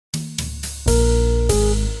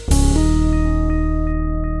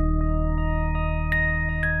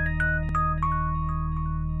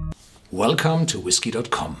Welcome to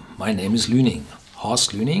Whisky.com. My name is Lüning,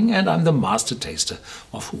 Horst Lüning, and I'm the master taster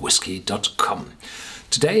of Whisky.com.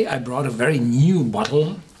 Today I brought a very new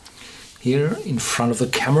bottle here in front of the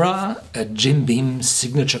camera, a Jim Beam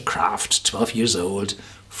Signature Craft, 12 years old,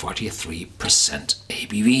 43%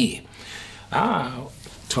 ABV.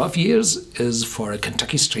 12 years is for a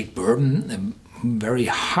Kentucky straight bourbon a very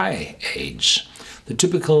high age. The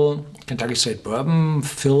typical Kentucky straight bourbon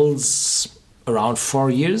fills around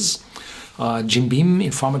 4 years. Jim Beam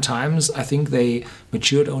in former times, I think they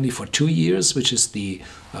matured only for 2 years, which is the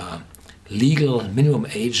legal minimum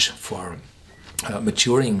age for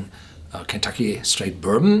maturing Kentucky straight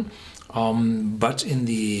bourbon. But in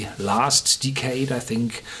the last decade, I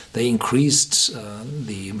think they increased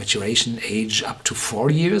the maturation age up to 4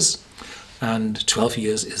 years, and 12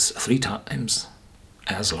 years is 3 times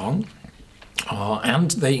as long. And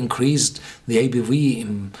they increased the ABV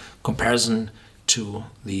in comparison to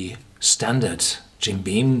the standard Jim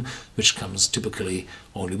Beam, which comes typically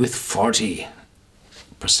only with 40%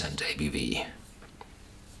 ABV,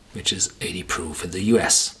 which is 80 proof in the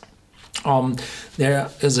US. There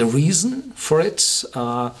is a reason for it.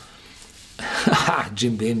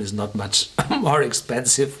 Jim Beam is not much more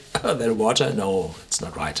expensive than water. No, it's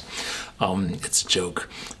not right. It's a joke.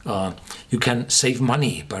 You can save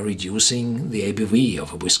money by reducing the ABV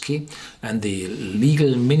of a whiskey, and the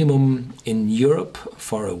legal minimum in Europe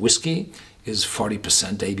for a whiskey is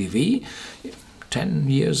 40% ABV. 10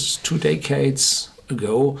 years, 2 decades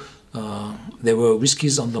ago, there were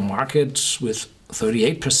whiskies on the market with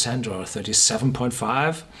 38% or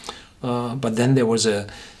 37.5%, but then there was a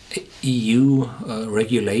EU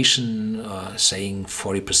regulation saying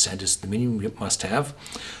 40% is the minimum you must have,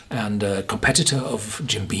 and a competitor of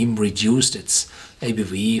Jim Beam reduced its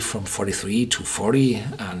ABV from 43 to 40,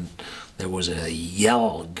 and there was a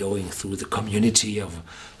yell going through the community of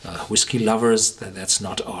whiskey lovers that that's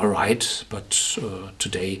not all right, but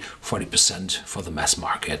today 40% for the mass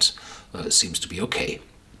market seems to be okay.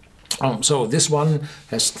 So this one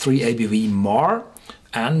has 3 ABV more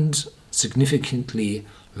and significantly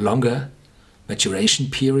longer maturation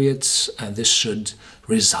periods, and this should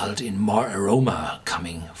result in more aroma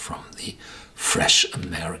coming from the fresh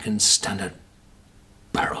American standard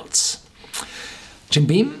barrels. Jim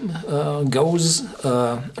Beam goes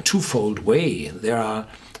a twofold way. There are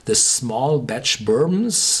the small batch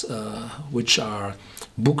bourbons, which are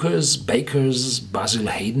Booker's, Baker's, Basil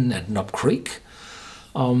Hayden and Knob Creek.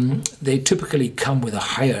 They typically come with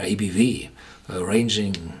a higher ABV,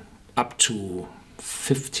 ranging up to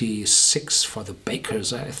 56 for the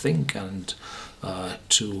Bakers, I think, and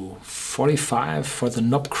to 45 for the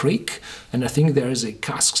Knob Creek. And I think there is a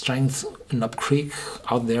cask strength Knob Creek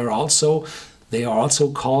out there also. They are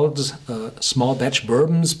also called small batch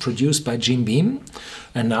bourbons produced by Jim Beam.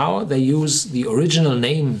 And now they use the original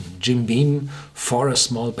name Jim Beam for a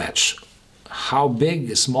small batch. How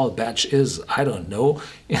big a small batch is, I don't know.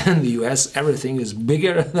 In the US, everything is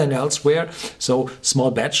bigger than elsewhere. So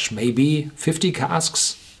small batch may be 50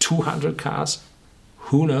 casks, 200 casks,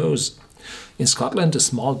 who knows. In Scotland, a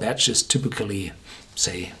small batch is typically,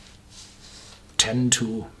 say, 10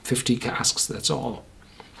 to 50 casks, that's all.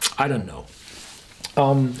 I don't know.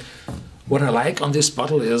 What I like on this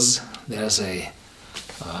bottle is there's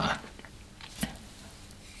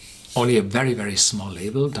only a very, very small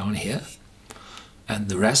label down here, and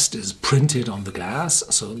the rest is printed on the glass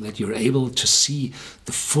so that you're able to see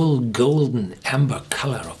the full golden amber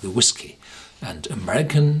color of the whiskey. And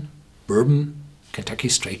American bourbon, Kentucky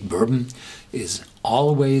straight bourbon, is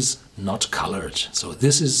always not colored. So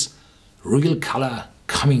this is real color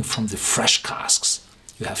coming from the fresh casks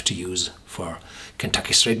you have to use for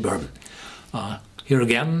Kentucky straight bourbon. Here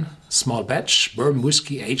again, small batch bourbon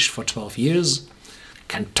whiskey aged for 12 years.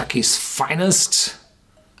 Kentucky's finest,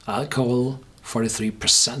 alcohol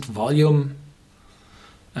 43% volume,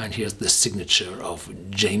 and here's the signature of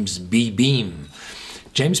James B. Beam.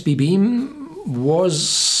 James B. Beam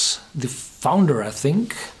was the founder, I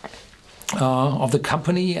think, of the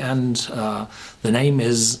company, and the name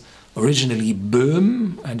is originally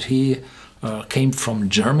Böhm, and he came from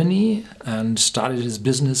Germany and started his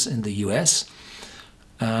business in the US.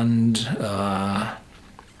 And I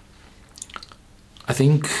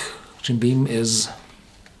think Jim Beam is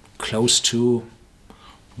close to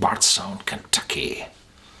Bardstown, Kentucky.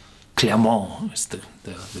 Claremont is the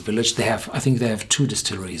village. They have, I think they have 2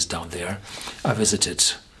 distilleries down there. I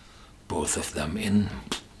visited both of them in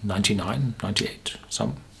 99, 98,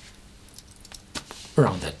 some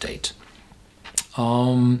around that date.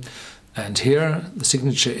 And here the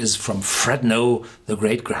signature is from Fred No, the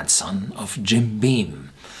great-grandson of Jim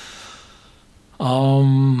Beam.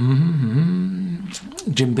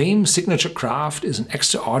 Jim Beam's signature craft is an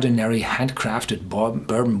extraordinary handcrafted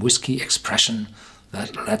bourbon whiskey expression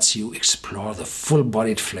that lets you explore the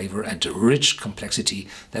full-bodied flavor and the rich complexity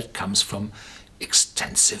that comes from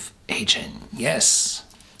extensive aging. Yes,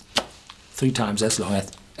 3 times as long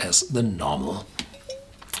as the normal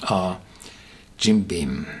Jim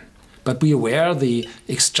Beam. But be aware the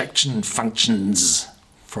extraction functions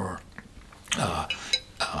for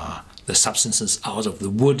the substances out of the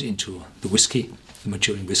wood into the whiskey, the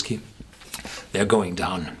maturing whiskey, they're going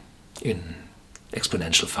down in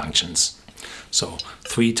exponential functions. So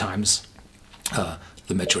 3 times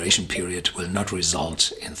the maturation period will not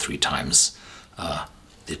result in 3 times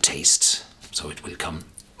the taste. So it will come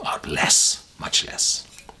out less, much less.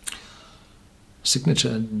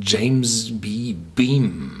 Signature James B.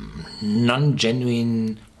 Beam,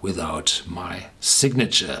 non-genuine without my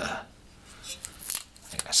signature.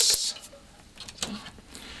 Yes,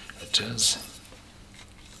 it is.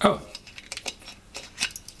 Oh,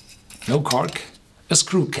 no cork, a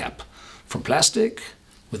screw cap from plastic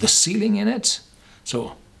with a sealing in it.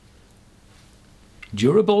 So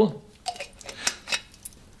durable.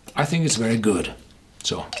 I think it's very good.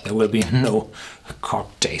 So there will be no cork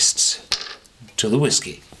tastes to the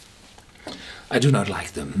whiskey. I do not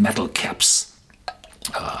like the metal caps,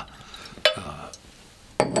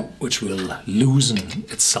 which will loosen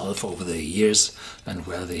itself over the years and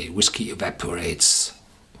where the whiskey evaporates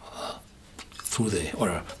through the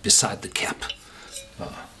or beside the cap.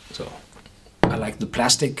 So I like the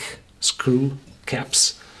plastic screw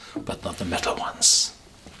caps, but not the metal ones.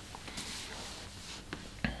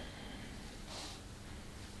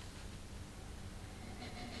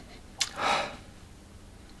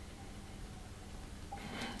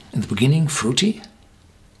 In the beginning, fruity.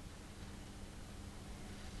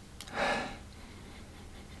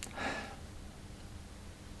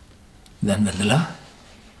 Then vanilla,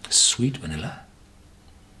 sweet vanilla.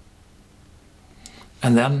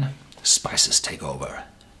 And then spices take over.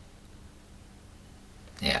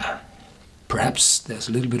 Yeah, perhaps there's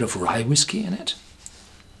a little bit of rye whiskey in it.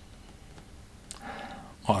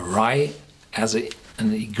 Or rye as an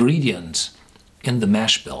ingredient in the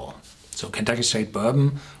mash bill. So Kentucky Straight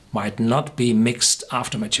Bourbon might not be mixed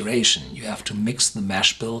after maturation. You have to mix the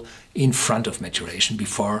mash bill in front of maturation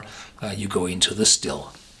before you go into the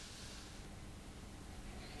still.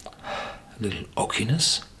 A little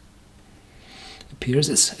oakiness appears.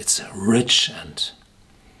 It's rich and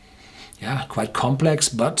yeah, quite complex,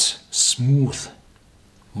 but smooth,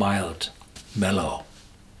 mild, mellow.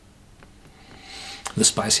 The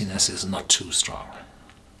spiciness is not too strong.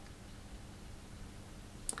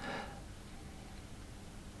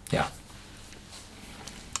 Yeah.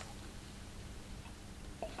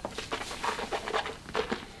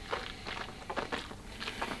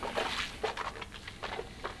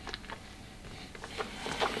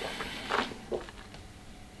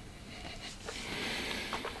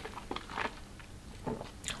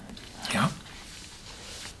 Yeah.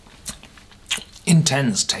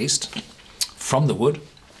 Intense taste from the wood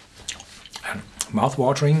and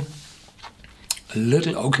mouth-watering, a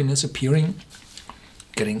little oakiness appearing,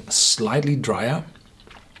 getting slightly drier.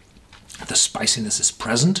 The spiciness is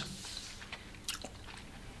present.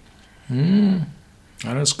 And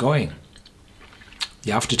it's going.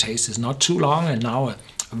 The aftertaste is not too long, and now a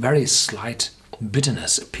very slight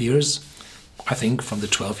bitterness appears. I think from the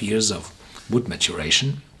 12 years of wood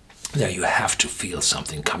maturation, there you have to feel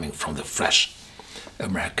something coming from the fresh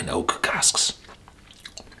American oak casks.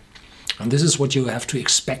 And this is what you have to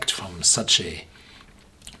expect from such a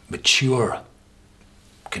mature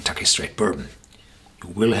Kentucky Straight Bourbon. You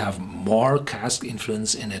will have more cask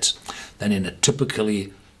influence in it than in a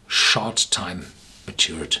typically short time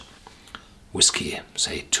matured whiskey,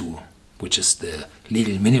 say 2, which is the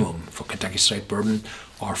legal minimum for Kentucky Straight Bourbon,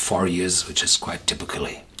 or 4 years, which is quite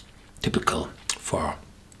typical for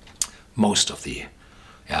most of the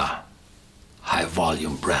high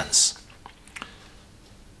volume brands.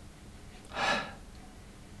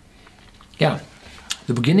 Yeah,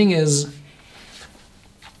 the beginning is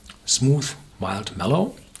smooth, mild,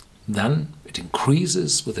 mellow. Then it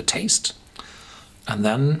increases with the taste. And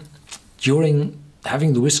then during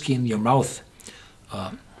having the whiskey in your mouth,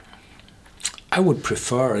 I would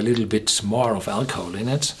prefer a little bit more of alcohol in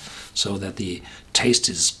it so that the taste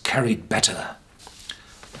is carried better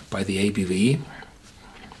by the ABV.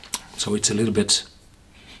 So it's a little bit,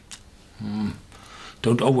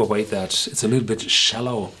 don't overweight that, it's a little bit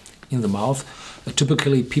shallow in the mouth.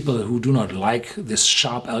 Typically people who do not like this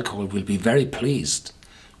sharp alcohol will be very pleased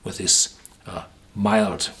with this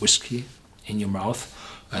mild whiskey in your mouth.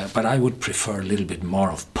 but I would prefer a little bit more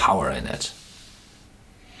of power in it.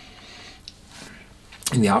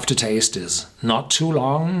 And the aftertaste is not too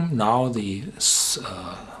long. Now the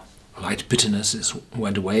light bitterness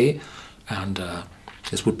went away, and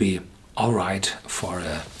this would be all right for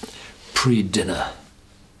a pre-dinner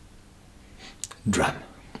dram.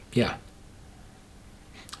 Yeah,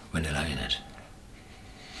 vanilla in it.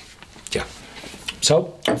 Yeah.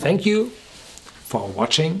 So thank you for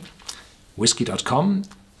watching Whisky.com,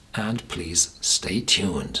 and please stay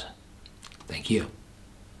tuned. Thank you.